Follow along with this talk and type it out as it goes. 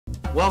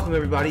Welcome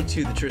everybody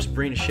to the Trish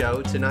Sabrina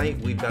Show.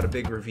 Tonight we've got a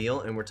big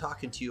reveal and we're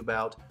talking to you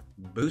about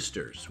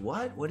boosters.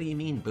 What? What do you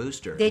mean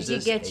booster? Did you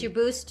get your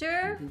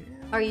booster?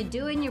 Are you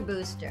doing your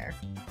booster?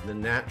 The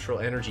natural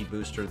energy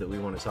booster that we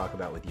want to talk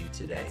about with you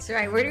today. That's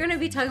right. We're going to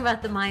be talking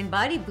about the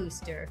mind-body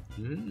booster.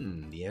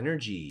 The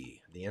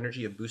energy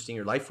of boosting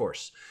your life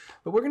force.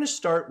 But we're going to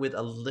start with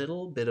a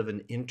little bit of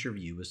an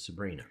interview with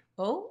Sabrina.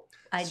 Oh,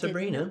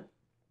 Sabrina,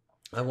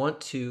 I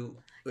want to.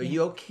 Are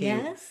you okay?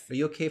 Yes. Are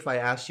you okay if I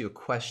ask you a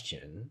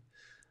question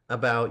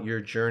about your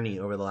journey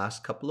over the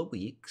last couple of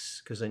weeks?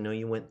 Because I know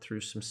you went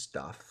through some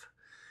stuff,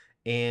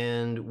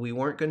 and we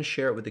weren't going to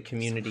share it with the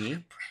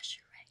community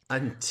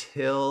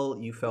until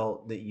you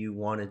felt that you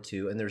wanted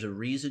to, and there's a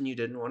reason you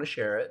didn't want to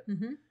share it.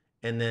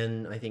 And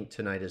then I think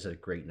tonight is a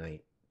great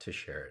night to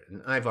share it.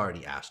 And I've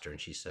already asked her, and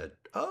she said,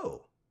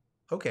 "Oh,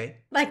 okay."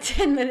 Like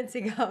 10 minutes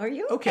ago. Are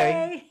you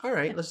okay? All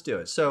right, let's do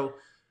it. So,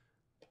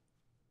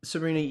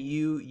 Sabrina,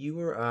 you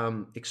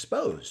were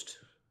exposed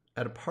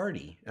at a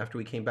party after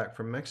we came back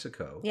from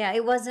Mexico. Yeah,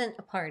 it wasn't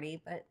a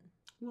party, but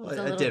it was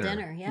a little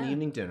dinner. Yeah, an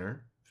evening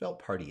dinner. Felt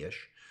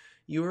party-ish.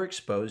 You were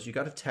exposed. You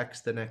got a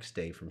text the next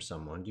day from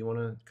someone. Do you want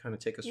to kind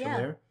of take us from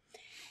there?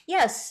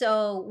 Yeah,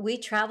 so we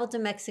traveled to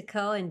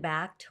Mexico and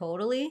back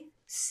totally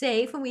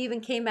safe. And we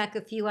even came back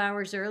a few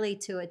hours early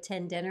to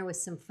attend dinner with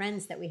some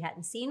friends that we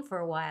hadn't seen for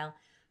a while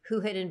who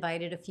had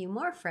invited a few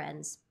more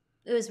friends.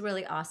 It was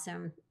really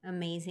awesome,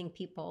 amazing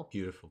people.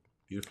 Beautiful,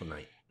 beautiful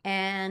night.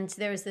 And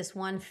there was this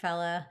one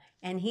fella,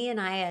 and he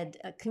and I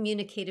had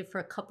communicated for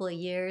a couple of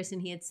years,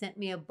 and he had sent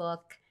me a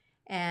book.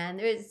 And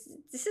this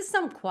is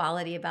some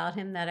quality about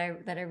him that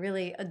I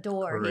really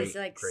adore. He's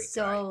like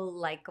so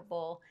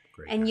likable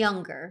and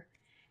younger.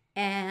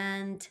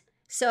 And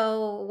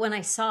so when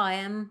I saw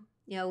him,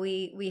 you know,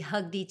 we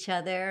hugged each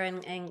other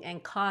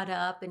and caught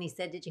up. And he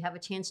said, "Did you have a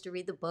chance to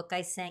read the book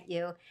I sent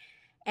you?"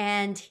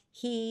 And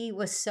he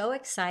was so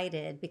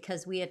excited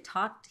because we had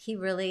talked. He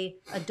really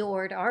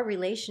adored our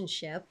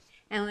relationship.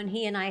 And when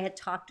he and I had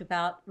talked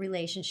about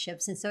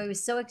relationships, and so he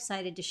was so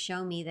excited to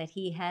show me that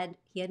he had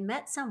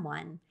met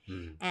someone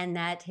and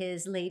that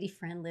his lady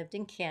friend lived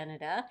in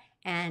Canada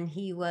and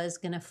he was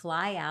going to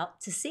fly out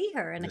to see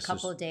her in a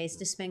couple of days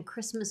to spend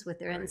Christmas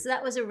with her. And so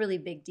that was a really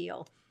big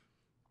deal.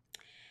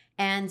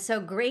 And so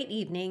great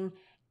evening.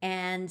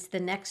 And the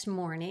next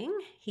morning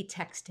he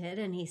texted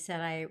and he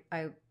said,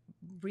 I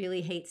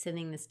really hate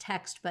sending this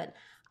text, but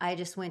I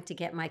just went to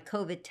get my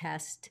COVID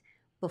test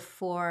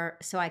before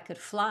so I could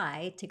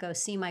fly to go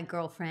see my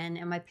girlfriend,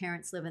 and my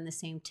parents live in the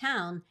same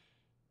town,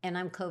 and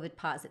I'm COVID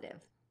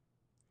positive.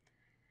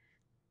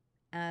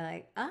 And I'm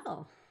like,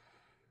 oh,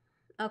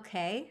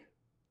 okay.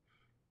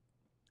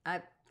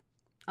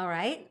 All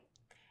right.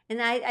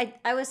 And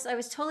I was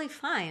totally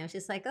fine. I was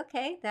just like,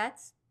 okay,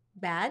 that's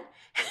bad.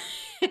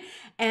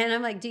 And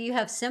I'm like, do you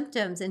have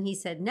symptoms? And he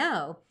said,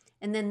 no.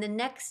 And then the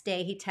next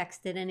day he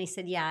texted and he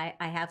said, yeah,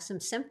 I have some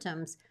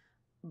symptoms.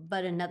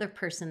 But another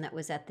person that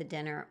was at the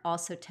dinner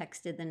also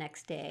texted the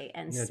next day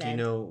and said... Do you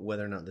know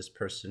whether or not this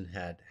person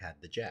had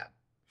the jab?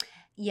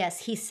 Yes,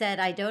 he said,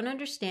 I don't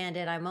understand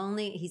it. I'm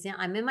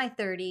in my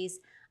 30s.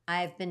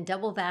 I've been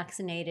double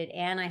vaccinated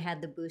and I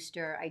had the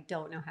booster. I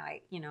don't know how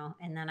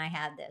and then I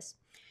had this.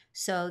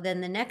 So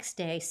then the next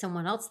day,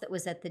 someone else that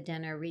was at the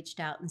dinner reached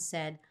out and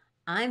said,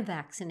 I'm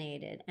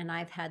vaccinated and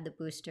I've had the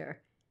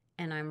booster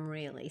and I'm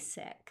really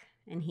sick.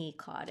 And he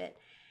caught it.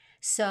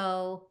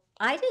 So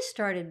I just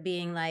started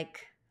being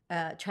like,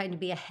 trying to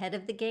be ahead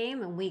of the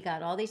game. And we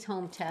got all these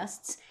home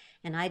tests.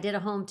 And I did a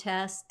home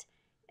test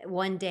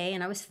one day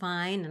and I was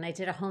fine. And I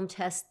did a home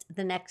test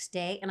the next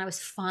day and I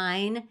was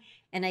fine.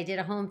 And I did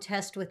a home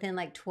test within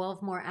like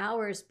 12 more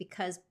hours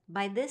because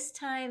by this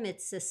time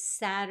it's a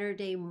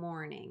Saturday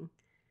morning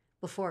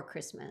before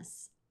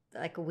Christmas,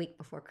 like a week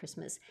before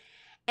Christmas.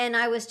 And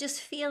I was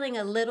just feeling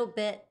a little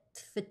bit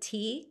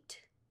fatigued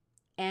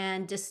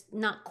and just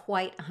not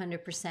quite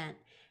 100%.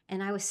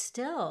 And I was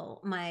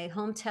still, my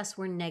home tests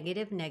were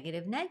negative.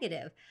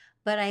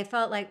 But I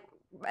felt like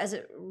as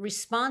a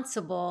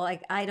responsible,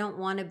 like I don't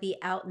want to be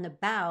out and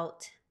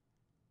about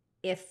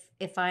if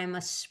I'm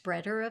a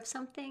spreader of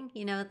something,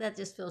 that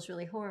just feels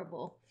really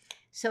horrible.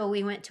 So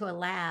we went to a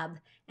lab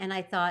and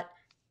I thought,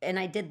 and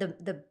I did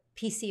the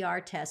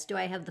PCR test. Do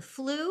I have the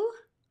flu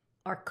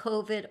or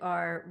COVID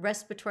or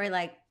respiratory?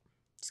 Like,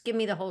 just give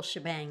me the whole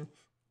shebang.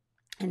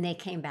 And they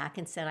came back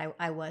and said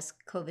I was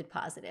COVID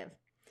positive.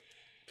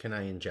 Can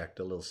I inject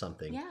a little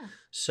something? Yeah.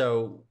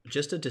 So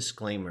just a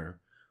disclaimer,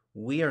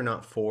 we are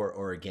not for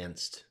or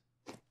against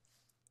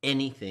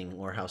anything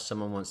or how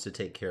someone wants to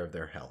take care of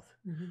their health.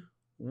 Mm-hmm.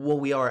 Well,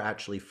 we are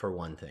actually for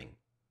one thing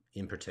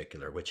in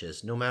particular, which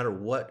is no matter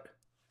what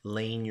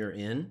lane you're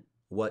in,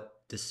 what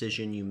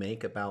decision you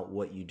make about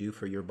what you do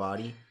for your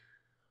body,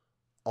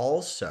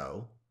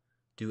 also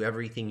do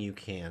everything you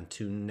can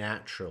to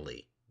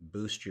naturally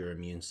boost your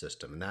immune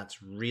system. And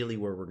that's really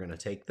where we're going to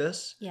take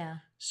this. Yeah.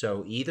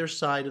 So either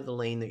side of the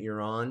lane that you're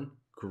on,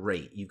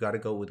 great. You've got to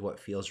go with what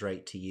feels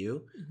right to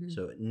you. Mm-hmm.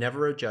 So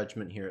never a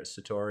judgment here at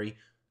Satori.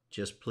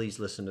 Just please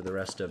listen to the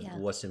rest of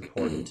what's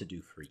important to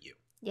do for you.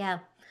 Yeah.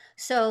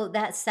 So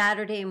that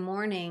Saturday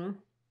morning,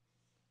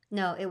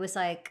 no, it was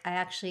like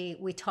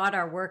we taught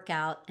our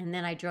workout and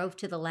then I drove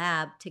to the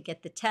lab to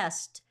get the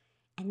test.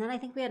 And then I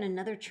think we had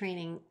another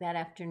training that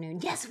afternoon.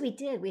 Yes, we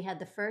did. We had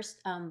the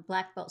first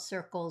Black Belt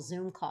Circle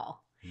Zoom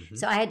call. Mm-hmm.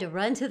 So I had to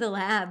run to the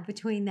lab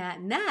between that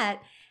and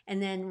that.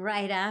 And then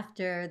right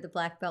after the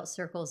Black Belt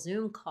Circle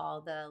Zoom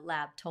call, the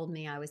lab told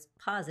me I was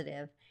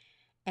positive.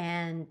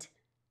 And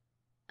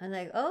I was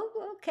like,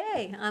 oh,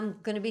 okay. I'm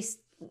going to be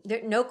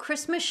no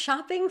Christmas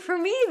shopping for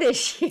me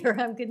this year.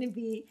 I'm going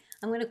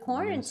to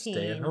quarantine.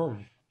 Stay at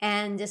home.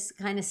 And just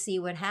kind of see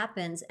what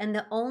happens. And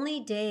the only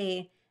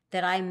day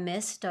that I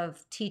missed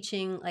of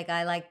teaching,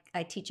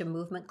 I teach a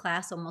movement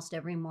class almost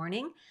every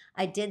morning.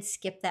 I did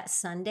skip that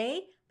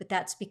Sunday, but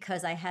that's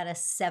because I had a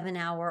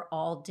 7-hour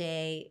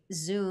all-day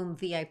Zoom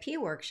VIP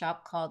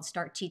workshop called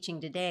Start Teaching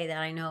Today that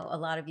I know a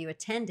lot of you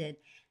attended.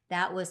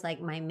 That was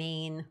like my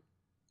main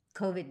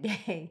COVID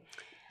day.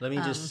 Let me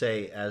just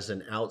say, as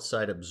an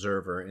outside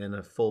observer and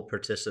a full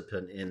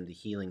participant in the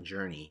healing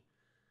journey,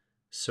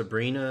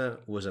 Sabrina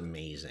was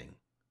amazing.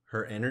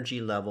 Her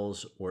energy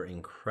levels were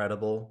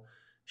incredible.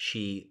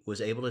 She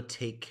was able to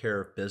take care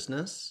of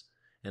business,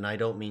 and I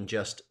don't mean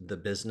just the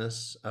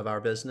business of our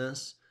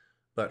business,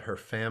 but her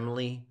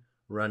family,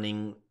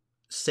 running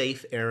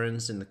safe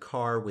errands in the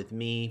car with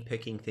me,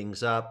 picking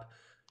things up,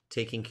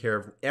 taking care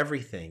of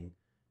everything.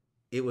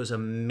 It was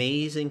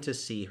amazing to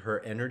see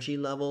her energy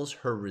levels,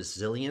 her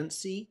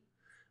resiliency,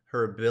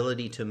 her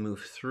ability to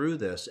move through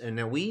this. And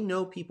now we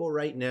know people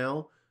right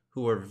now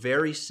who are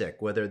very sick,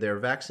 whether they're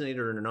vaccinated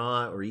or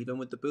not, or even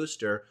with the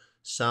booster,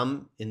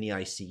 some in the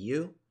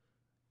ICU.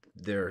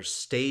 They're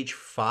stage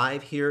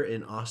 5 here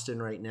in Austin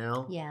right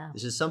now. Yeah.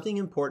 This is something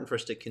important for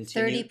us to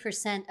continue.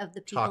 30% of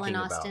the people in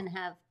Austin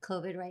have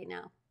COVID right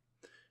now.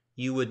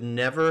 You would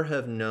never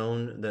have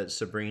known that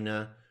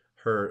Sabrina,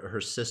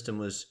 her system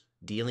was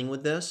dealing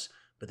with this,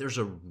 but there's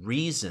a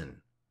reason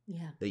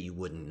that you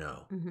wouldn't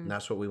know. Mm-hmm. And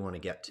that's what we want to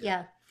get to.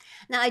 Yeah.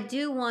 Now, I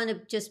do want to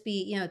just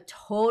be,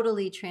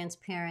 totally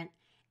transparent.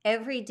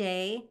 Every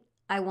day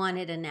I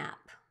wanted a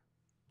nap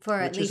for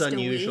at least a week. Which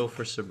is unusual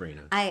for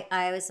Sabrina.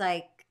 I was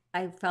like,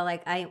 I felt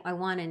like I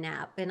want a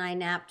nap. And I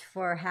napped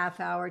for a half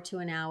hour to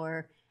an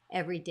hour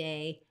every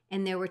day.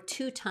 And there were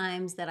 2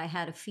 times that I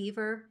had a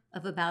fever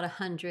of about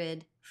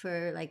 100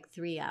 for like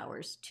 3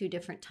 hours, 2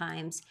 different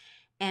times.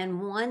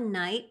 And one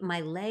night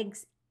my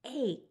legs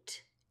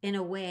ached in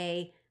a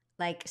way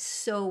like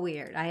so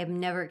weird. I have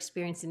never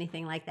experienced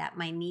anything like that.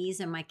 My knees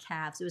and my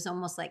calves, it was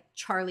almost like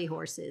Charlie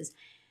horses.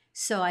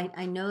 So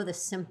I know the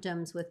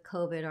symptoms with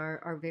COVID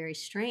are very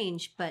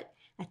strange, but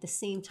at the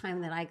same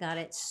time that I got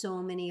it,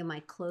 so many of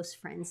my close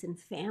friends and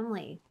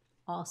family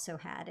also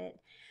had it.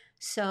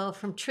 So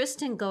from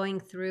Tristan going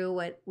through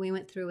what we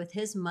went through with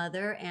his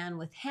mother and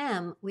with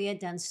him, we had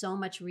done so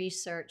much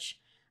research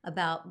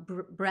about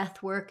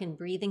breath work and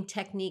breathing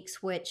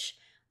techniques, which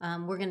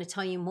we're going to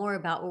tell you more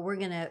about.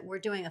 We're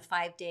doing a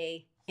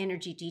 5-day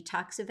energy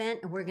detox event,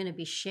 and we're going to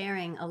be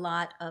sharing a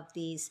lot of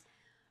these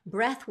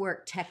breath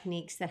work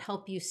techniques that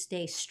help you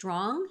stay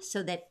strong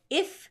so that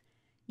if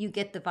you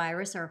get the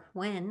virus or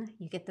when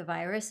you get the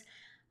virus,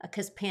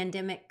 because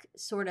pandemic,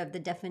 sort of the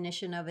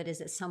definition of it is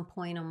at some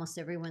point almost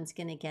everyone's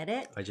going to get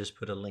it. I just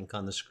put a link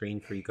on the screen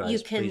for you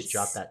guys. Please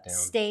jot that down.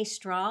 Stay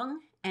strong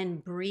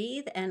and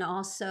breathe and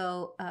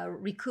also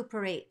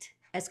recuperate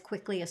as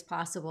quickly as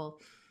possible.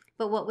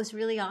 But what was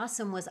really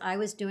awesome was I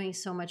was doing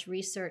so much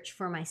research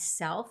for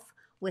myself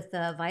with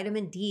the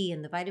vitamin D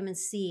and the vitamin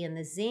C and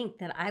the zinc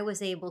that I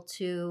was able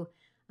to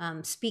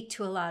speak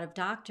to a lot of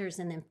doctors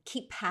and then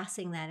keep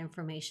passing that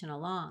information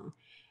along.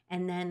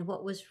 And then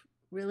what was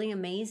really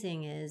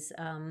amazing is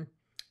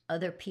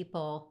other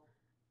people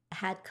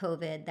had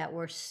COVID that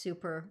were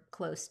super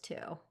close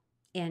to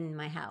in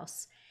my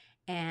house.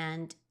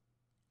 And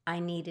we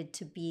needed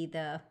to be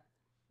the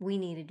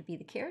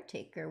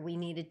caretaker. We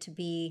needed to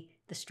be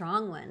the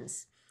strong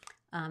ones.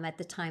 At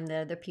the time the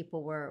other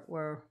people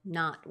were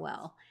not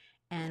well.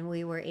 And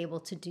we were able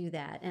to do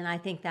that. And I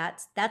think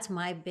that's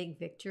my big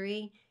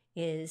victory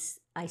is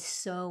I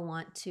so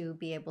want to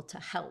be able to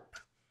help.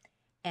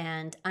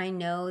 And I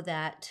know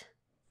that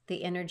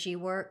the energy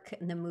work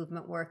and the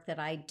movement work that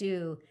I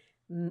do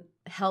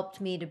helped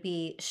me to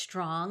be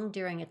strong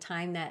during a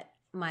time that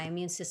my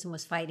immune system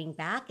was fighting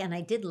back. And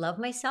I did love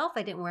myself.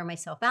 I didn't wear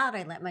myself out.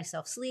 I let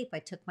myself sleep. I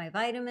took my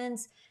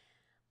vitamins.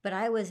 But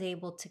I was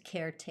able to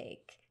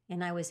caretake.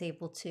 And I was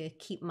able to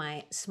keep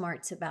my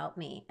smarts about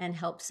me and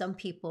help some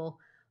people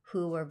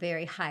who were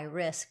very high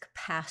risk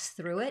pass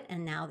through it.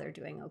 And now they're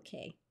doing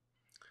okay.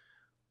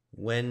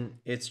 When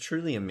it's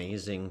truly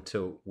amazing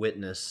to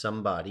witness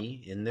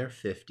somebody in their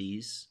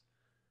 50s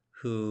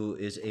who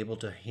is able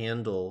to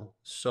handle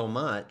so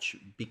much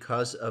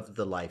because of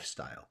the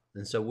lifestyle.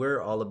 And so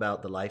we're all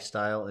about the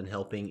lifestyle and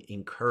helping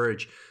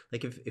encourage.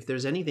 Like if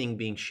there's anything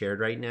being shared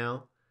right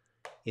now,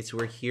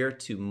 we're here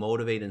to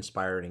motivate,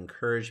 inspire, and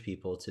encourage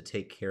people to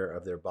take care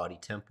of their body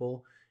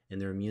temple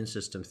and their immune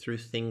system through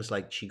things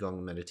like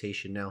Qigong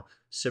meditation. Now,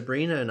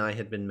 Sabrina and I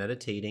had been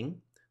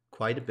meditating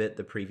quite a bit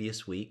the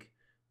previous week.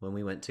 when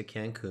we went to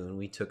Cancun,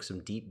 we took some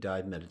deep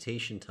dive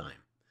meditation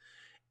time.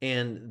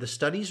 And the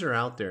studies are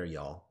out there,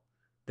 y'all.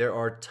 There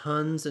are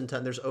tons and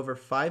tons. There's over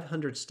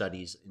 500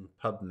 studies in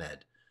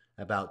PubMed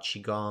about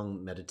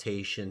Qigong,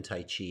 meditation,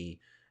 Tai Chi,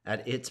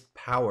 at its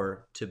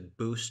power to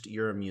boost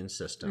your immune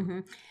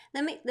system.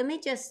 Let me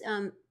just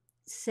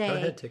say. Go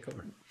ahead, take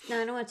over.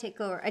 No, I don't want to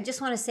take over. I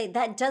just want to say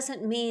that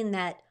doesn't mean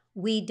that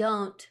we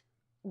don't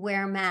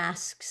wear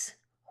masks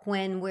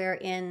when we're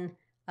in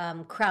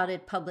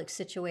crowded public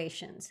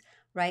situations,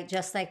 right?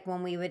 Just like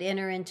when we would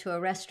enter into a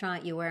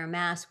restaurant, you wear a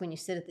mask. When you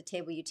sit at the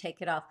table, you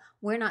take it off.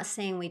 We're not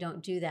saying we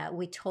don't do that.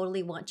 We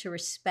totally want to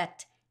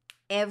respect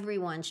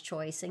everyone's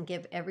choice and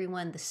give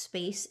everyone the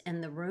space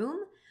and the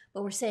room.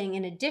 But we're saying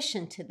in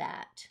addition to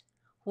that,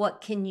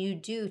 what can you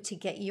do to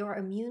get your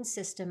immune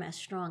system as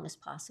strong as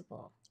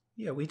possible?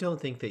 Yeah, we don't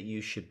think that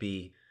you should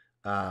be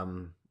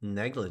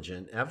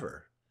negligent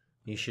ever.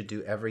 You should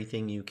do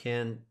everything you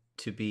can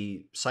to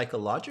be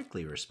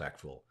psychologically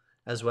respectful,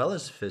 as well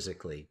as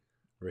physically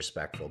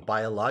respectful,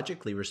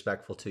 biologically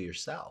respectful to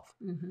yourself.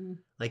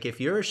 Like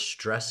if you're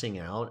stressing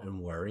out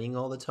and worrying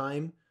all the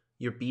time,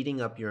 you're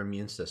beating up your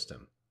immune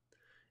system.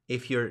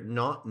 If you're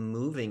not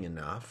moving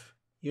enough,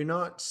 you're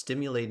not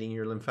stimulating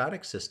your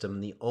lymphatic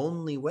system. The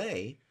only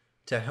way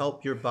to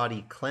help your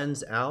body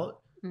cleanse out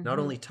not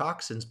only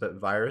toxins but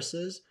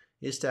viruses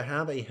is to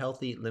have a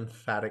healthy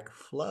lymphatic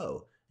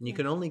flow. And you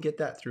can only get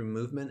that through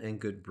movement and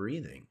good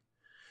breathing.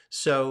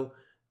 So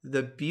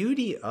the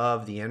beauty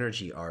of the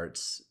energy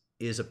arts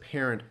is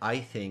apparent, I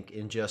think,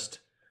 in just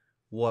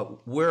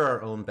what we're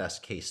our own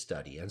best case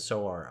study, and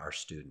so are our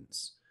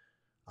students.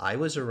 I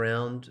was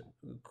around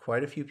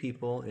quite a few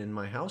people in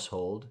my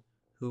household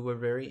who were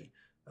very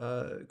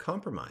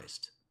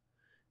compromised.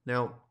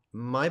 Now,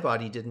 my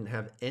body didn't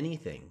have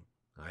anything.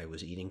 I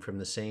was eating from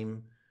the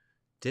same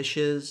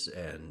dishes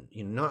and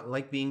not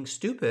like being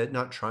stupid,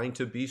 not trying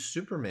to be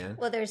Superman.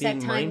 Well, there's that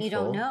time mindful, you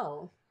don't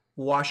know.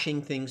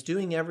 Washing things,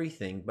 doing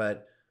everything.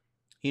 But,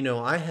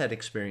 I had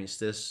experienced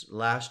this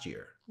last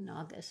year. In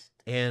August.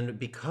 And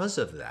because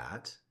of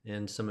that,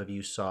 and some of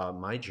you saw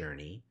my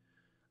journey,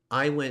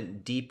 I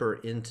went deeper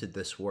into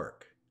this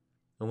work.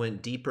 I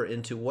went deeper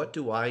into what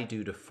do I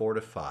do to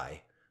fortify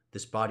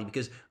this body?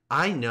 Because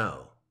I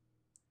know,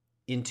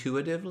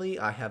 intuitively,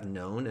 I have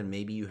known, and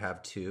maybe you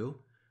have too,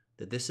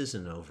 that this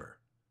isn't over.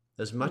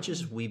 As much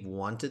as we've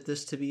wanted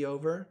this to be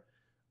over,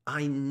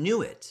 I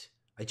knew it.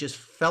 I just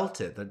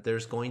felt it, that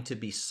there's going to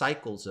be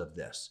cycles of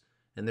this.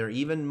 And there are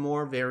even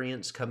more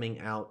variants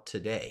coming out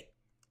today.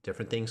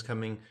 Different things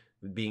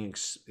being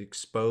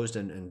exposed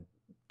and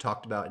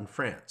talked about in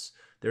France.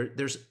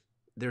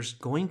 There's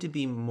going to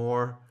be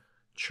more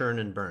churn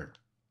and burn.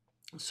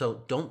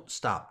 So don't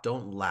stop,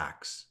 don't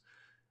lax.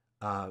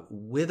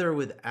 With or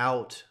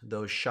without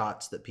those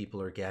shots that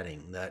people are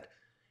getting, that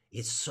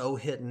it's so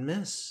hit and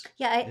miss.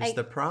 Yeah, is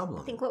the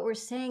problem. I think what we're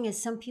saying is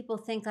some people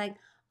think like,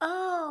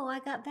 oh, I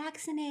got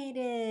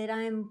vaccinated,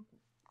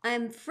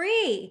 I'm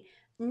free.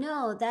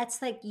 No,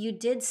 that's like you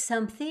did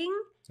something.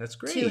 That's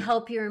great. To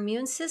help your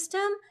immune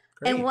system.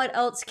 Great. And what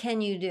else can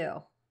you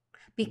do?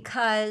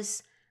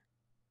 Because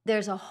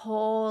there's a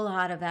whole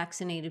lot of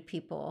vaccinated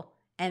people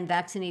and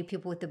vaccinated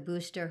people with the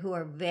booster who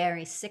are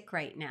very sick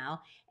right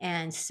now.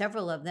 And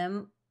several of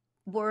them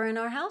were in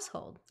our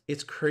household.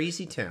 It's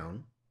crazy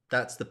town.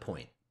 That's the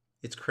point.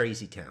 It's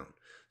crazy town.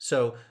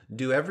 So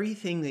do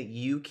everything that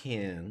you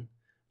can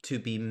to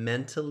be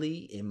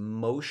mentally,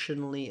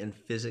 emotionally, and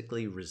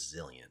physically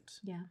resilient.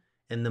 Yeah.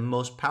 And the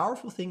most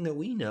powerful thing that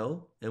we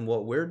know and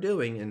what we're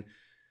doing, and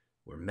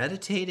we're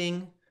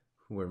meditating,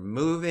 we're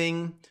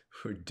moving,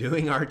 we're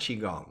doing our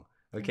Qigong.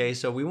 Okay,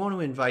 so we want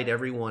to invite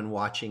everyone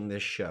watching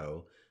this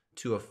show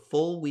to a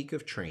full week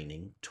of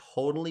training,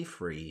 totally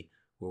free,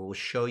 where we'll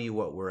show you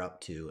what we're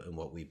up to and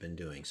what we've been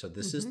doing. So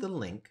this is the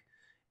link,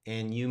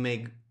 and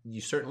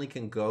you certainly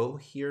can go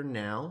here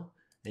now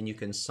and you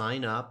can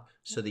sign up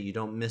so that you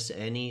don't miss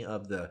any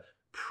of the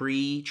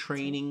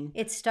pre-training.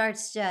 It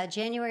starts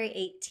January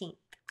 18th.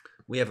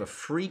 We have a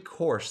free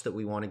course that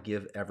we want to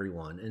give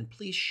everyone, and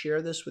please share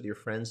this with your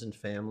friends and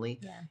family.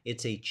 Yeah.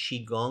 It's a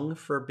Qigong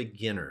for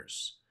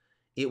beginners.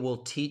 It will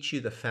teach you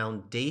the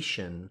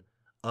foundation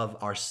of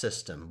our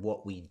system,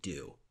 what we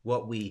do,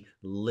 what we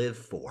live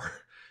for,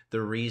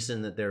 the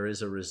reason that there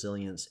is a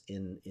resilience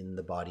in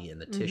the body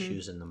and the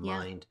tissues and the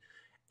mind,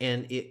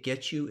 and it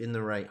gets you in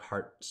the right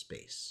heart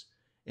space.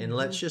 And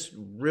let's just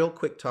real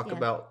quick talk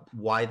about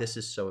why this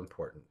is so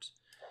important.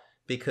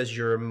 Because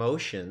your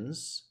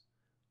emotions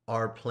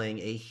are playing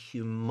a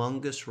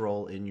humongous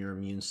role in your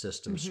immune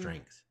system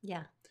strength.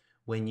 Yeah.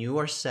 When you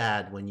are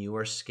sad, when you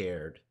are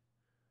scared,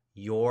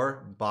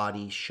 your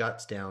body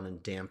shuts down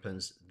and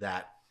dampens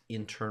that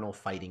internal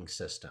fighting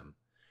system.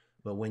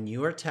 But when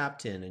you are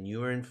tapped in and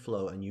you are in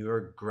flow and you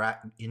are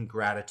in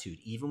gratitude,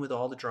 even with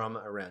all the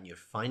drama around you,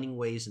 finding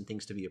ways and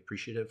things to be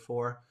appreciative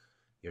for,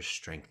 you're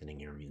strengthening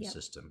your immune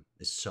system.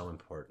 Is so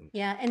important.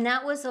 Yeah, and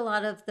that was a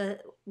lot of the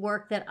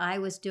work that I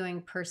was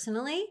doing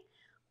personally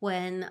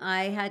when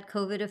I had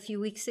COVID a few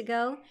weeks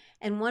ago.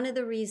 And one of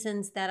the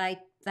reasons that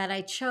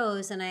I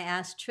chose, and I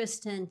asked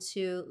Tristan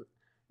to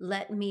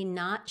let me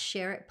not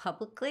share it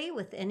publicly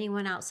with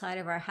anyone outside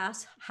of our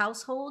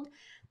household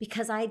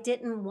because I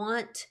didn't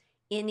want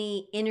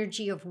any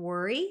energy of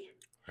worry.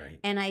 Right.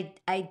 And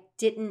I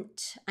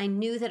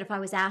knew that if I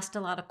was asked a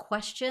lot of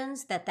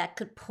questions, that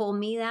could pull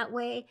me that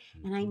way.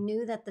 And I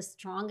knew that the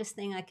strongest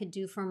thing I could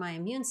do for my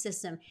immune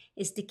system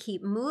is to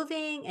keep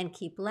moving and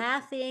keep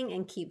laughing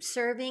and keep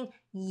serving.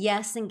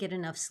 Yes, and get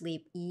enough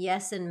sleep.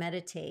 Yes, and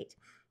meditate.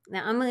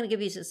 Now, I'm going to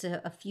give you just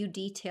a few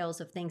details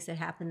of things that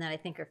happen that I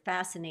think are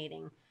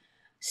fascinating.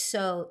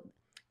 So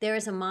there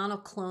is a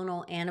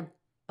monoclonal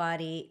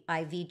antibody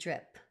IV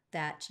drip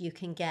that you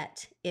can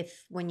get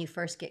when you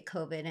first get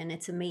COVID. And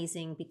it's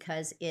amazing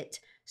because it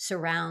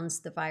surrounds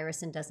the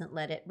virus and doesn't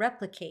let it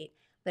replicate.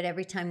 But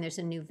every time there's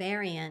a new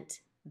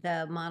variant,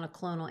 the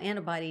monoclonal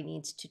antibody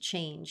needs to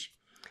change.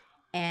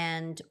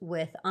 And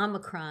with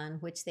Omicron,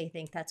 which they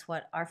think that's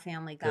what our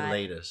family got. The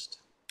latest.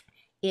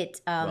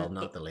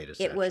 Not the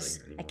latest. It was,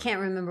 I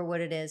can't remember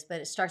what it is, but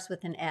it starts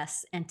with an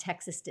S, and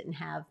Texas didn't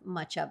have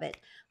much of it.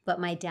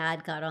 But my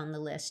dad got on the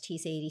list.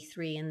 He's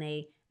 83, and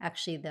they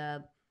actually,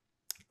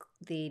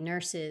 the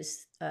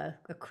nurses, a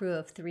crew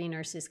of 3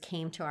 nurses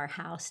came to our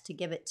house to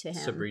give it to him.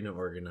 Sabrina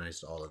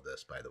organized all of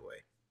this, by the way.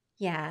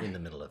 Yeah. In the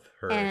middle of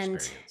her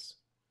experience.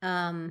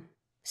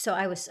 So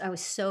I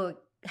was so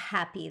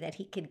happy that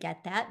he could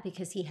get that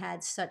because he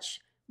had such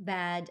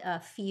bad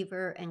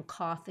fever and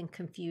cough and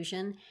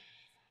confusion.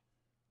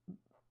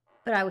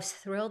 But I was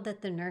thrilled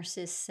that the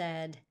nurses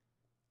said,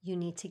 you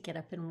need to get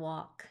up and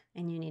walk,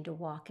 and you need to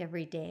walk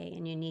every day,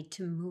 and you need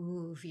to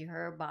move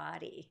your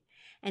body.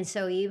 And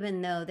so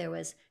even though there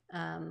was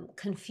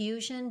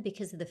confusion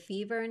because of the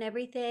fever and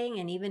everything,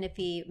 and even if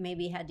he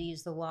maybe had to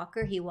use the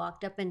walker, he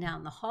walked up and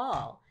down the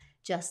hall,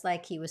 just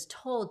like he was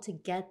told, to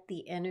get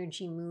the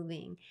energy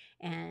moving.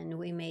 And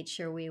we made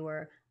sure we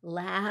were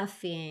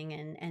laughing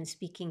and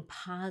speaking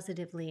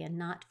positively and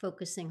not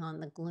focusing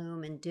on the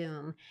gloom and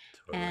doom.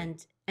 Totally.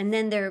 And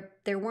then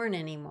there weren't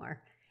any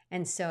more.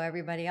 And so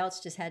everybody else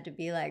just had to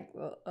be like,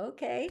 well,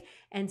 okay.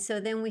 And so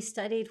then we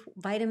studied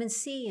vitamin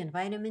C and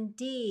vitamin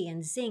D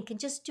and zinc and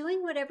just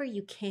doing whatever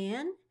you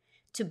can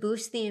to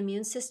boost the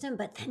immune system,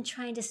 but then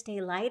trying to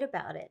stay light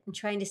about it and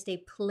trying to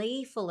stay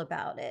playful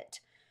about it.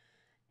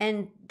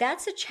 And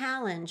that's a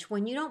challenge.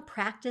 When you don't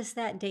practice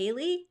that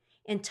daily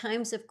in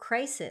times of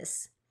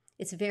crisis,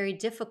 it's very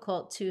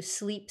difficult to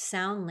sleep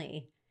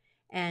soundly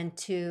and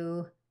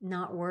to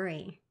not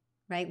worry.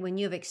 Right? When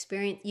you have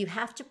experienced, you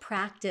have to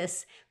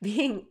practice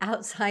being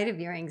outside of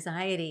your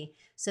anxiety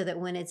so that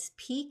when it's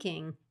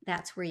peaking,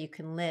 that's where you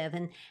can live.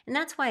 And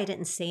that's why I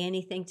didn't say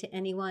anything to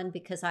anyone,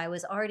 because I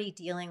was already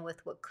dealing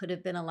with what could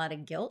have been a lot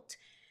of guilt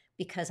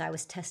because I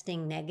was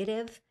testing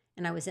negative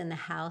and I was in the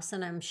house,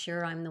 and I'm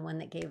sure I'm the one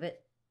that gave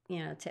it,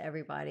 to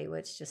everybody,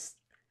 which just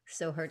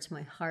so hurts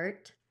my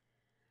heart.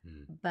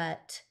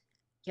 But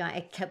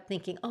I kept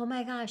thinking, oh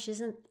my gosh,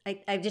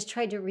 I just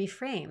tried to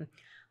reframe.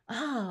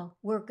 Oh,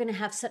 we're going to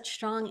have such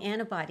strong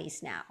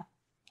antibodies now.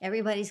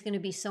 Everybody's going to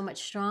be so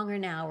much stronger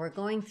now. We're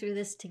going through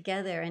this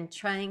together and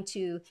trying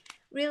to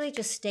really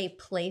just stay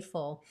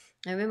playful.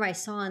 I remember I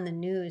saw on the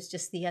news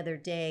just the other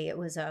day, it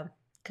was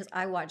because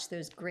I watch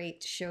those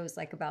great shows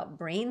like about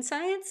brain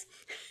science.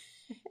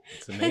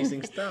 It's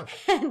amazing stuff.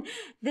 And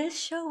this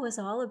show was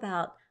all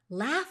about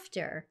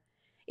laughter.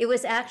 It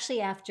was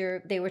actually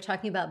after they were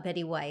talking about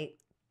Betty White,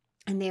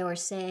 and they were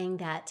saying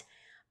that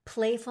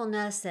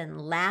playfulness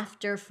and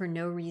laughter for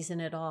no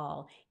reason at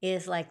all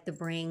is like the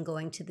brain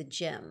going to the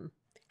gym,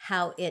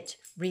 how it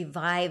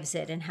revives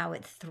it and how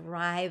it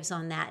thrives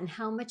on that, and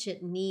how much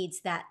it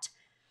needs that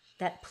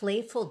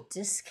playful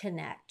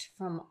disconnect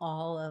from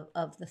all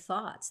of the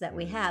thoughts that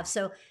we have.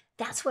 So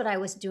that's what I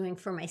was doing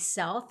for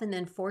myself. And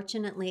then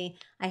fortunately,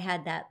 I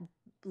had that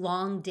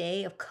long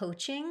day of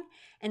coaching.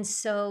 And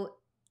so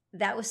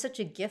that was such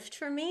a gift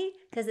for me,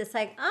 because it's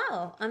like,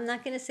 oh, I'm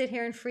not going to sit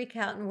here and freak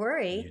out and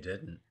worry. You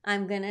didn't.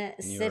 I'm going to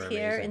sit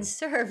here and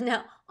serve.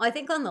 Now, I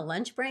think on the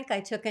lunch break,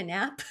 I took a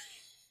nap,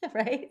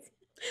 right?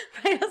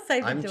 Right outside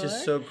the door. I'm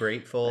just so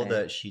grateful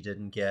that she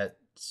didn't get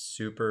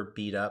super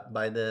beat up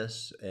by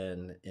this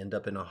and end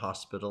up in a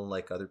hospital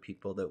like other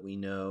people that we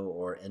know,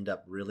 or end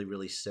up really,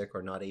 really sick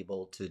or not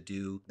able to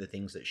do the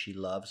things that she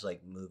loves,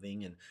 like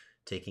moving and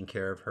taking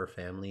care of her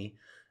family.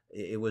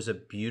 It was a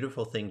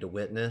beautiful thing to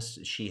witness.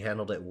 She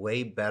handled it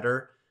way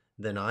better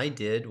than I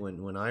did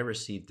when I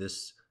received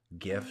this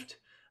gift.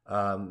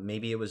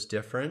 Maybe it was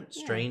different.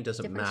 Strain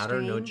doesn't matter.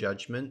 Strain. No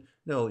judgment.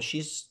 No,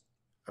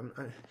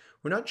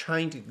 we're not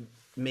trying to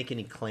make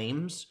any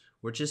claims.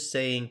 We're just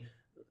saying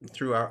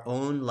through our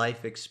own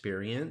life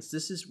experience,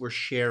 we're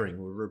sharing,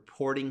 we're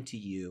reporting to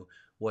you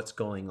what's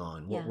going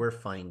on, what we're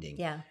finding.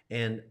 Yeah.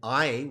 And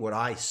what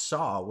I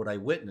saw, what I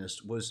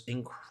witnessed was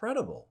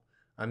incredible.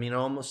 I mean,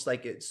 almost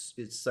like it's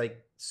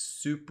like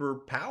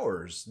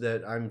superpowers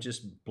that I'm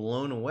just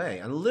blown away.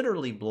 I'm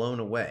literally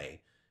blown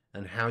away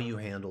on how you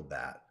handled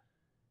that.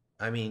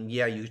 I mean,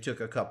 yeah, you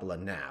took a couple of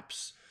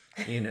naps,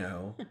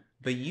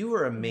 but you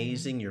were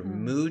amazing. Your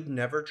mood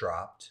never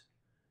dropped.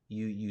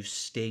 You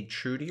stayed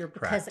true to your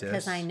practice.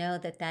 Because I know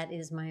that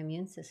is my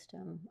immune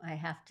system. I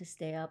have to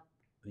stay up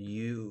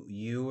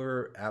You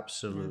were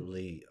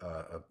absolutely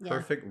a Yeah.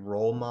 perfect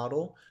role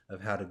model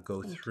of how to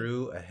go Thank you.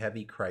 through a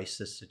heavy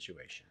crisis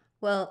situation.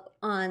 Well,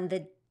 on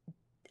the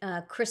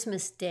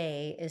Christmas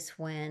Day is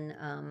when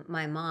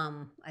my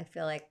mom, I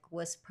feel like,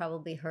 was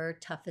probably her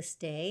toughest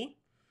day.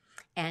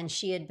 And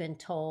she had been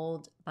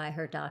told by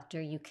her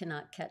doctor, you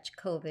cannot catch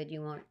COVID,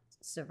 you won't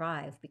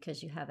survive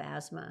because you have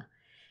asthma.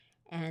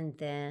 And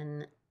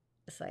then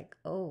it's like,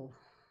 oh,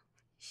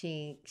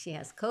 she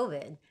has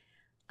COVID,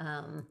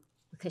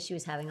 because she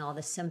was having all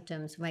the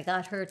symptoms. When I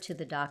got her to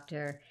the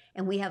doctor,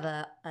 and we have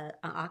an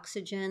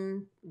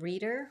oxygen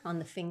reader on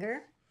the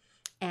finger,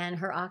 and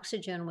her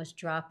oxygen was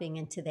dropping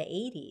into the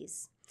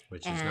 80s.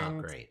 Which is not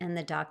and great. and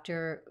the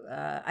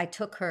doctor, I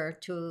took her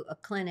to a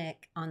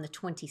clinic on the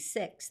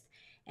 26th,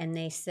 and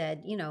they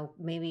said,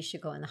 maybe you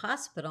should go in the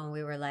hospital. And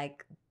we were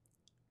like,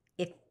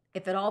 if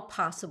if at all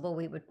possible,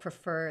 we would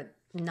prefer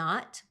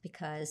not,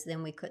 because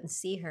then we couldn't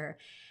see her.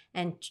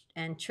 And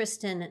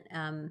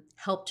Tristan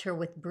helped her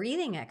with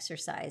breathing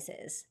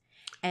exercises,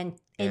 and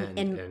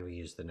And we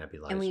use the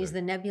and we used nebulizer.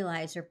 the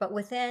nebulizer. But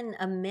within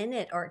a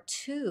minute or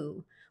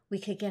two, we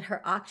could get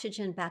her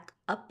oxygen back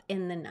up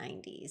in the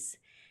 90s.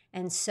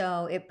 And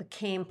so it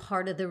became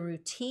part of the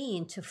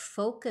routine to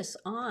focus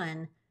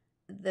on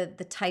the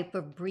type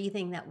of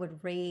breathing that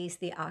would raise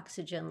the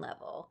oxygen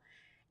level.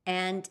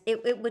 And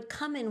it would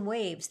come in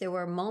waves. There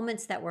were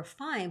moments that were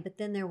fine, but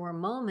then there were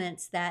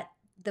moments that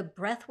the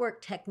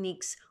breathwork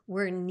techniques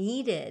were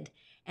needed.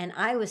 And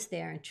I was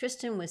there, and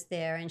Tristan was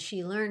there, and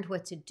she learned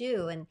what to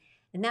do. And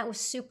that was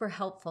super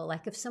helpful.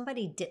 Like if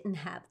somebody didn't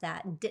have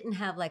that and didn't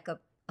have like a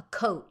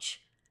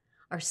coach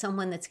or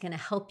someone that's going to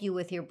help you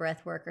with your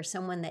breath work, or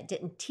someone that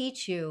didn't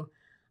teach you,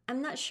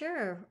 I'm not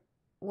sure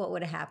what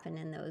would have happened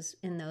in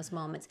those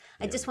moments.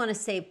 I Yeah. just want to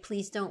say,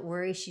 please don't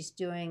worry. She's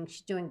doing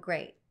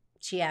great.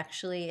 She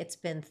actually, it's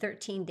been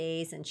 13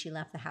 days, and she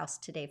left the house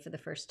today for the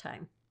first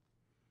time.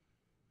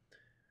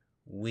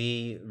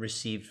 We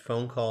received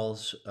phone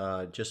calls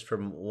just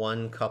from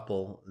one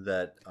couple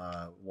that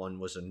one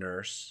was a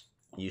nurse,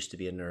 used to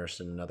be a nurse,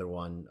 and another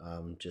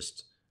one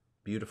just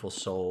beautiful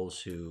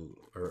souls who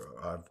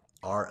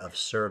are of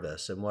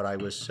service. And what I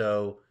was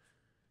so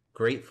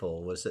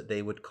grateful was that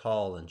they would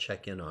call and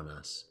check in on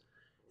us.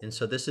 And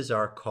so this is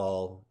our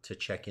call to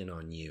check in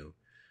on you.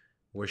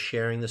 We're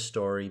sharing the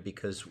story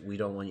because we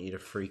don't want you to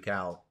freak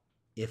out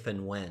if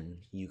and when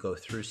you go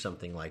through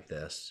something like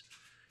this.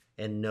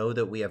 And know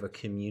that we have a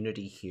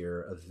community here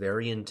of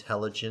very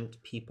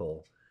intelligent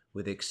people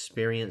with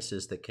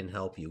experiences that can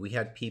help you. We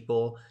had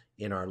people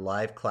in our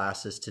live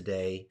classes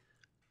today,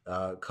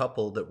 a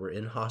couple that were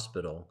in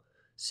hospital,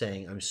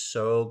 saying, I'm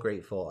so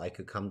grateful I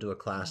could come to a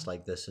class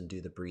like this and do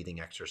the breathing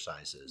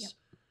exercises. Yep.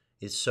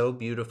 It's so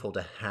beautiful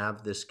to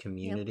have this Yep.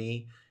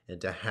 community and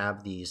to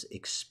have these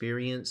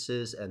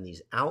experiences and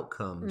these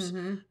outcomes,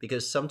 Mm-hmm.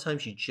 because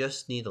sometimes you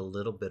just need a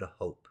little bit of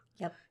hope.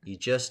 Yep. You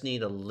just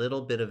need a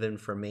little bit of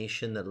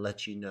information that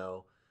lets you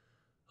know,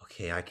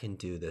 okay, I can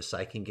do this.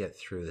 I can get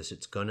through this.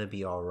 It's going to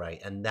be all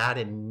right. And that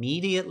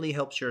immediately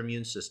helps your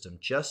immune system.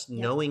 Just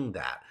Yep. knowing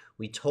that.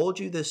 We told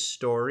you this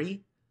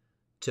story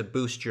to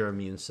boost your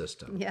immune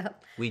system.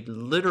 Yep. We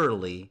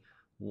literally,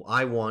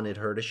 I wanted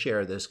her to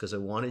share this because I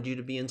wanted you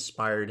to be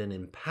inspired and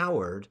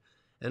empowered,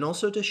 and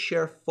also to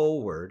share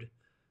forward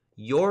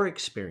your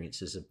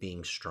experiences of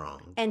being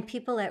strong And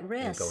people at and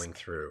risk, going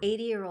through.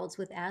 80-year-olds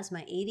with asthma,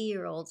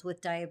 80-year-olds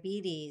with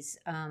diabetes,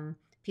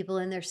 people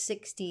in their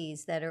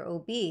 60s that are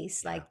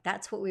obese. Yeah. Like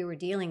that's what we were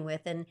dealing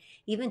with. And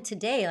even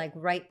today, like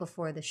right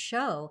before the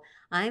show,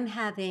 I'm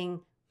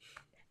having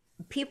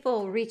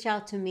people reach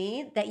out to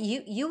me that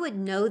you would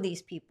know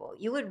these people.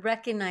 You would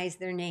recognize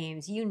their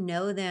names. You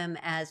know them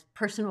as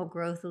personal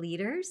growth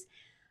leaders,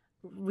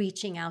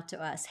 reaching out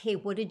to us. Hey,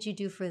 what did you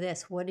do for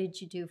this? What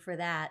did you do for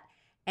that?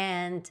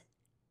 And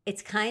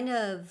it's kind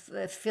of,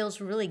 it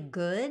feels really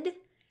good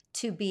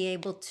to be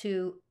able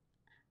to,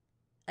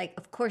 like,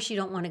 of course you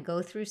don't want to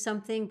go through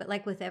something, but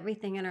like with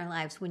everything in our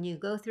lives, when you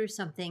go through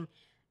something,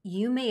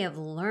 you may have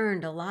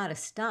learned a lot of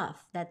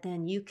stuff that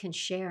then you can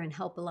share and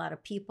help a lot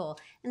of people.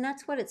 And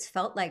that's what it's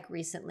felt like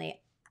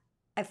recently.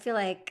 I feel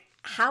like,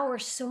 how are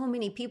so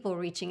many people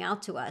reaching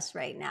out to us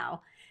right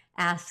now,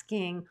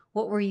 asking,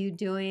 what were you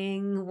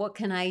doing? What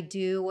can I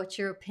do? What's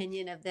your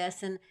opinion of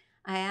this? And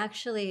I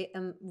actually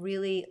am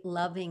really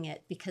loving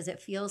it, because it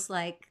feels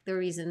like the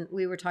reason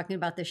we were talking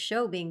about the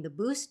show being the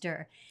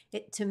booster.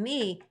 It, to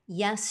me,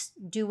 yes,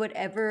 do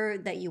whatever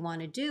that you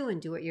want to do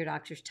and do what your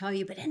doctors tell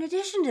you. But in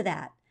addition to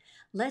that,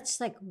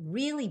 let's like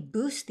really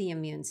boost the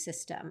immune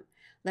system.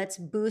 Let's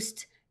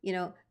boost,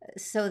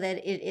 so that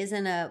it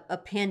isn't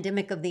a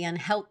pandemic of the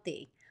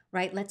unhealthy,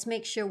 right? Let's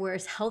make sure we're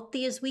as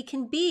healthy as we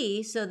can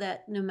be, so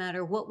that no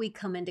matter what we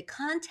come into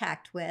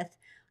contact with,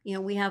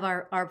 we have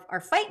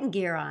our fighting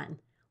gear on.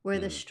 We're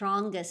the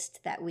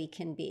strongest that we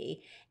can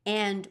be,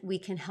 and we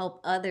can help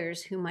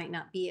others who might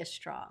not be as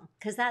strong.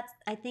 Because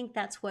I think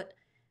that's what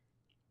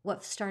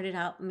started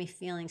out me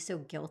feeling so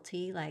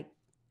guilty. Like,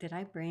 did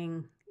I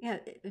bring?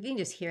 If you can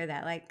just hear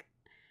that, like,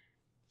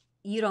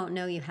 you don't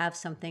know you have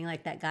something,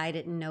 like that guy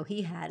didn't know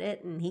he had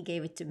it, and he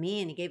gave it to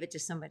me and he gave it to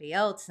somebody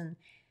else, and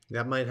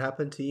That might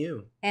happen to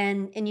you.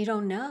 you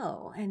don't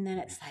know, and then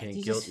it's You like can't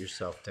you guilt just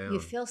yourself down. you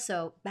feel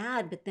so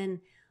bad, but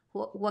then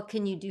what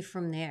can you do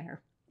from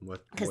there?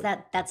 Because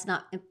What that's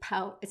not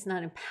it's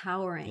not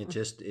empowering.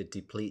 it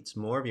depletes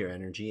more of your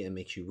energy and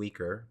makes you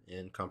weaker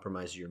and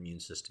compromises your immune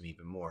system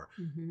even more.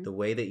 Mm-hmm. The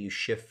way that you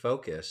shift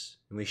focus,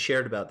 and we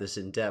shared about this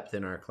in depth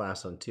in our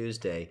class on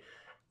Tuesday,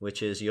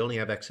 which is you only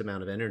have X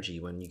amount of energy.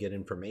 When you get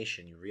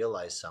information, you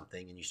realize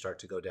something and you start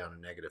to go down a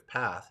negative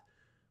path,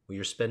 well,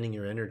 you're spending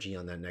your energy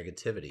on that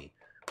negativity.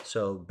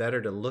 So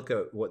better to look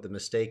at what the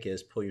mistake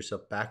is, pull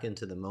yourself back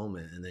into the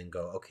moment, and then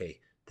go, okay,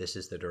 this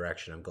is the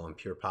direction. I'm going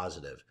pure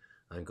positive.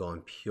 I'm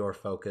going pure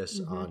focus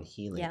on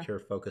healing, pure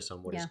focus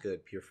on what is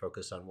good, pure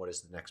focus on what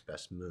is the next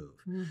best move.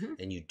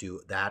 And you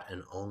do that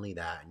and only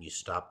that, and you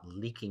stop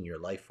leaking your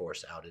life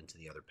force out into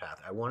the other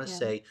path. I want to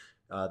say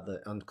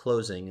on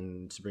closing,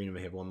 and Sabrina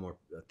may have one more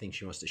thing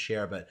she wants to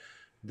share, but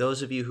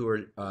those of you who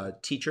are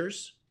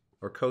teachers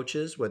or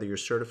coaches, whether you're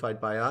certified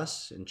by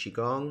us in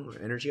Qigong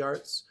or energy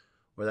arts,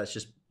 or that's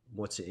just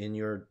what's in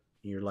your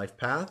life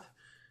path,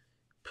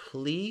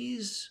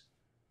 please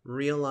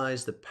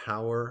realize the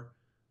power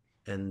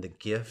and the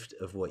gift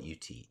of what you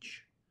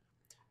teach.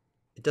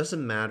 It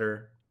doesn't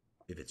matter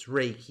if it's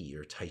Reiki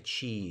or Tai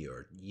Chi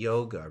or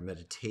yoga or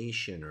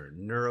meditation or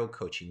neuro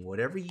coaching,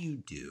 whatever you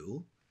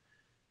do,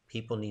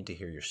 people need to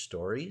hear your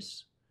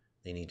stories.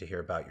 They need to hear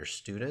about your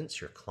students,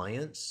 your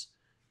clients.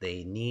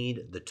 They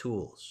need the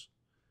tools.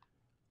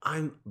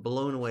 I'm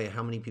blown away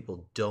how many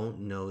people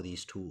don't know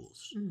these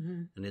tools.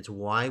 And it's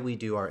why we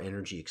do our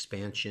energy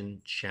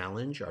expansion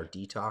challenge, our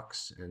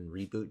detox and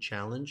reboot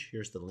challenge.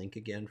 Here's the link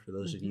again for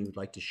those of you who'd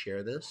like to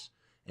share this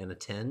and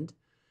attend.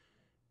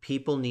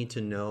 People need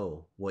to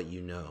know what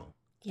you know.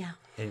 Yeah.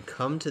 And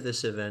come to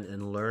this event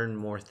and learn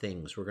more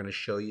things. We're going to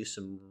show you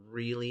some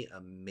really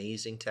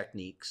amazing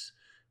techniques.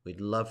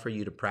 We'd love for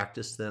you to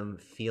practice them,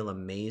 feel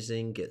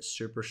amazing, get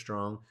super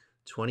strong.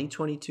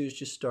 2022 is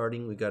just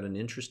starting. We've got an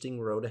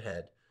interesting road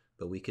ahead.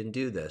 But we can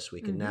do this. We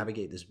can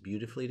navigate this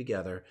beautifully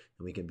together,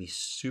 and we can be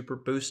super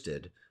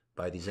boosted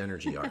by these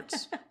energy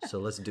arts. So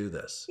let's do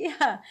this.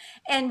 Yeah.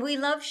 And we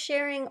love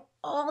sharing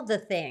all the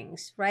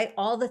things, right?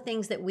 All the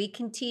things that we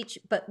can teach.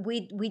 But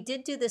we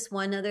did do this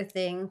one other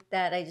thing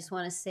that I just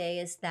want to say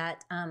is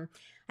that I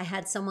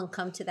had someone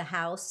come to the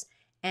house,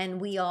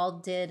 and we all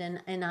did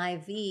an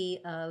IV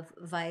of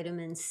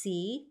vitamin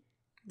C,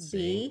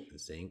 B,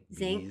 zinc,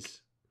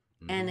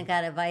 and I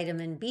got a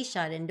vitamin B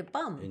shot in the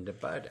bum. in the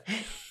bud.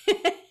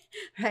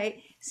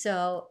 Right.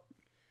 So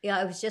yeah,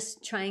 I was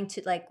just trying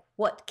to like,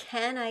 what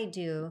can I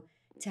do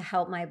to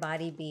help my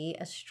body be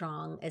as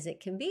strong as it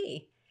can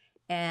be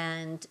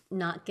and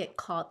not get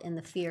caught in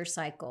the fear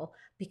cycle?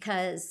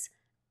 Because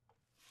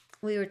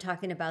we were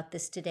talking about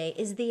this today.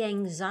 Is the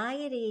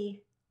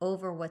anxiety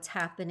over what's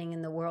happening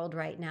in the world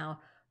right now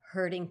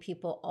hurting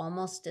people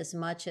almost as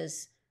much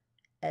as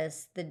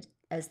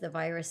the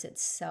virus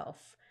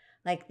itself?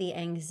 Like the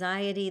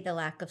anxiety, the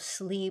lack of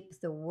sleep,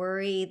 the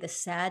worry, the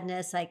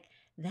sadness, like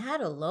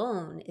that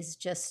alone is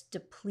just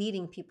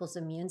depleting people's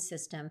immune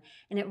system.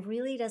 And it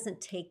really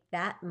doesn't take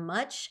that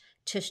much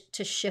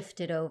to shift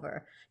it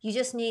over. You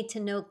just need to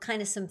know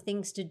kind of some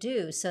things to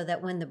do so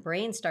that when the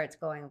brain starts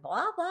going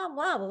blah, blah,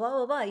 blah, blah,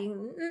 blah, blah,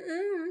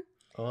 you,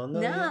 Oh,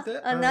 no,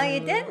 no, you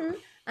didn't.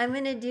 I'm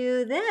going to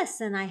do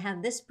this, and I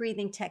have this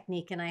breathing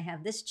technique, and I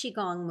have this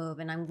Qigong move,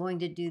 and I'm going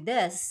to do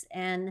this.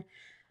 And,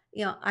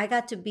 you know, I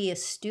got to be a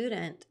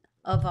student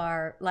of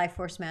our Life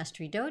Force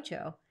Mastery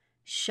Dojo.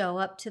 Show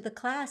up to the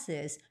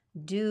classes,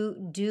 do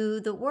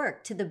the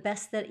work to the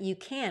best that you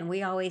can.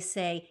 We always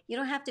say, you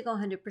don't have to go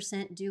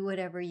 100%, do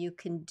whatever you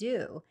can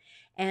do,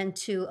 and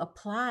to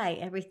apply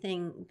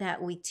everything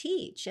that we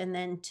teach and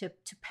then to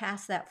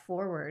pass that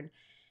forward.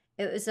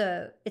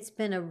 It's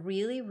been a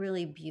really,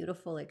 really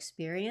beautiful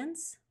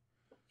experience.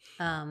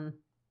 And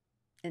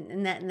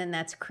then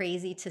that's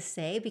crazy to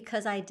say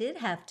because I did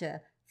have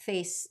to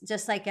face,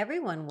 just like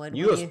everyone would.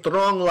 You're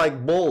strong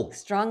like bull.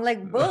 Strong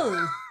like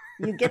bull.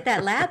 You get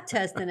that lab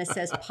test and it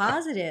says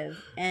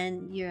positive,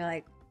 and you're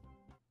like,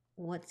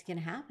 what's going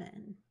to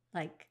happen?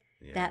 Like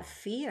that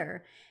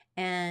fear.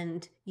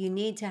 And you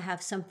need to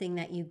have something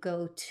that you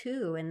go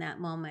to in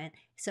that moment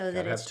so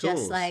that it's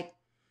just like,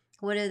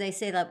 what do they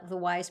say? Like the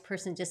wise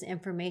person, just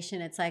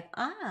information. It's like,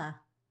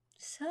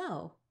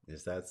 so.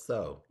 Is that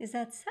so? Is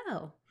that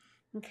so?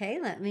 Okay,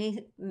 let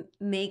me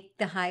make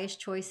the highest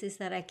choices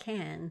that I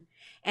can.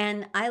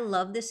 And I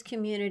love this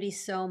community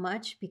so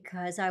much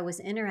because I was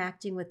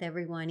interacting with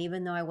everyone,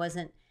 even though I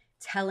wasn't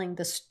telling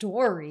the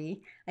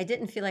story. I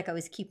didn't feel like I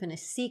was keeping a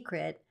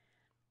secret,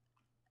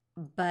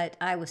 but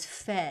I was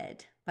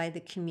fed by the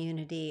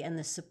community and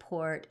the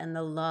support and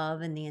the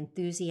love and the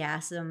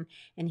enthusiasm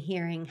and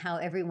hearing how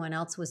everyone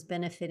else was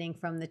benefiting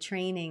from the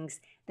trainings.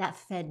 That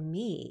fed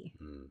me.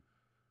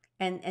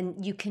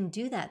 And you can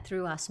do that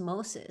through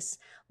osmosis.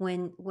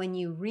 When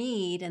you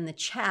read in the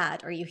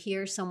chat or you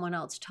hear someone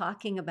else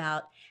talking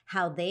about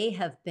how they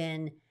have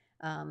been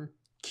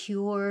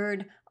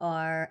cured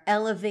or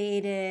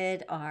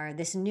elevated or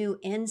this new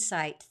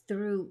insight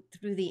through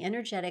the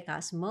energetic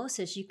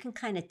osmosis, you can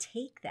kind of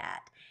take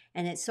that,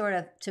 and it sort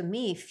of, to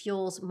me,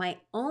 fuels my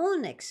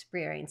own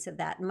experience of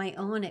that, my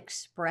own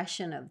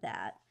expression of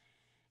that.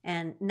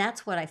 And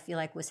that's what I feel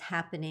like was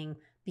happening,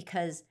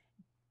 because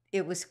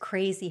it was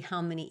crazy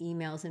how many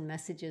emails and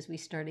messages we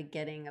started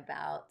getting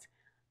about,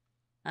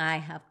 I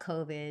have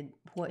COVID,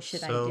 what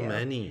should I do? So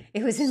many.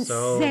 It was insane.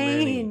 So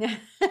many.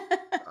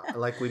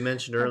 Like we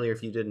mentioned earlier,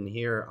 if you didn't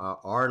hear,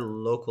 our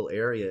local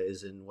area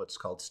is in what's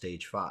called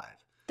stage 5.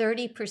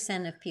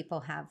 30% of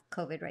people have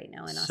COVID right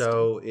now in Austin.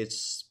 So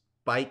it's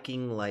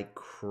spiking like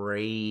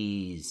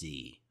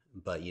crazy.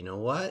 But you know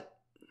what?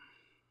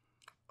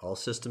 All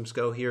systems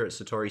go here at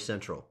Satori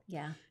Central.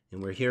 Yeah.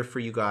 And we're here for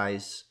you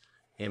guys.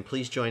 And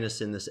please join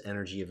us in this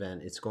energy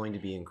event. It's going to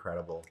be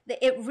incredible.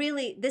 It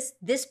really,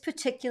 this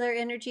particular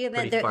energy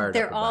event,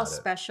 they're all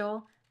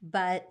special,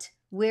 but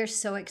we're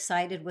so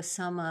excited with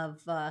some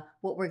of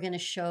what we're going to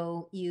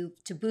show you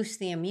to boost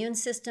the immune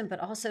system, but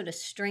also to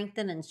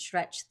strengthen and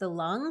stretch the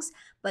lungs.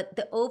 But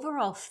the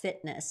overall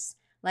fitness,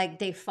 like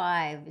day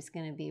 5, is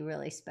going to be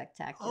really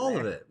spectacular. All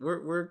of it.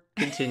 We're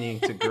continuing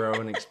to grow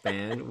and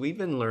expand. We've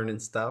been learning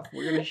stuff.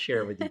 We're going to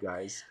share with you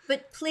guys.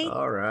 But please,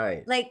 all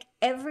right. Like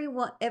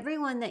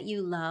everyone that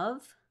you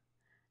love,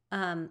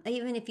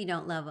 even if you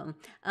don't love them,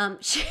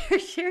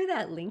 share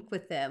that link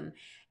with them,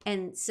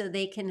 and so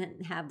they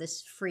can have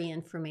this free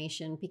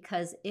information,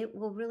 because it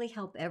will really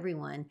help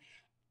everyone,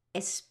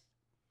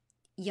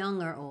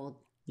 young or old.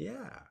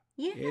 Yeah.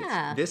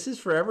 Yeah. This is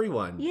for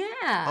everyone.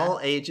 Yeah. All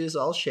ages,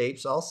 all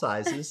shapes, all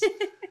sizes,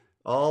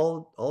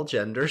 all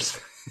genders.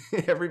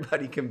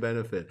 Everybody can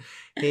benefit.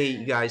 Hey,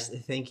 you guys,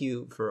 thank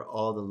you for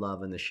all the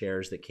love and the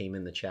shares that came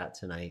in the chat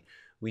tonight.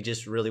 We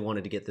just really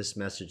wanted to get this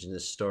message and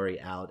this story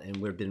out, and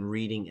we've been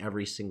reading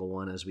every single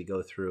one as we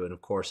go through. And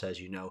of course, as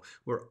you know,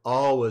 we're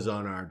always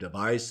on our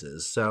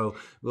devices, so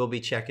we'll be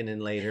checking in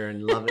later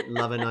and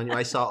loving on you.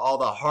 I saw all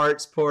the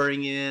hearts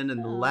pouring in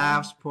and the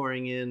laughs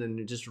pouring in,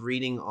 and just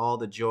reading all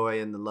the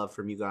joy and the love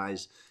from you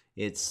guys.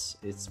 It's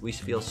we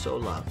feel so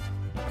loved.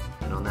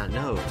 And on that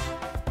note,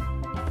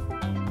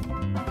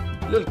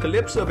 little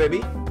Calypso,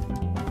 baby.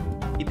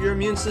 Keep your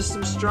immune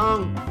system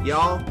strong,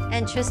 y'all.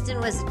 And Tristan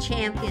was a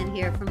champion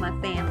here for my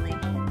family.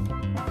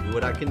 Do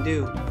what I can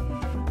do.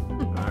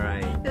 All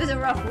right. It was a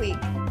rough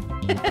week.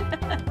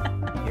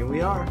 Here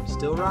we are,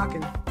 still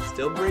rocking,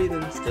 still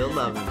breathing, still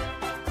loving.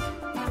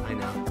 I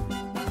know.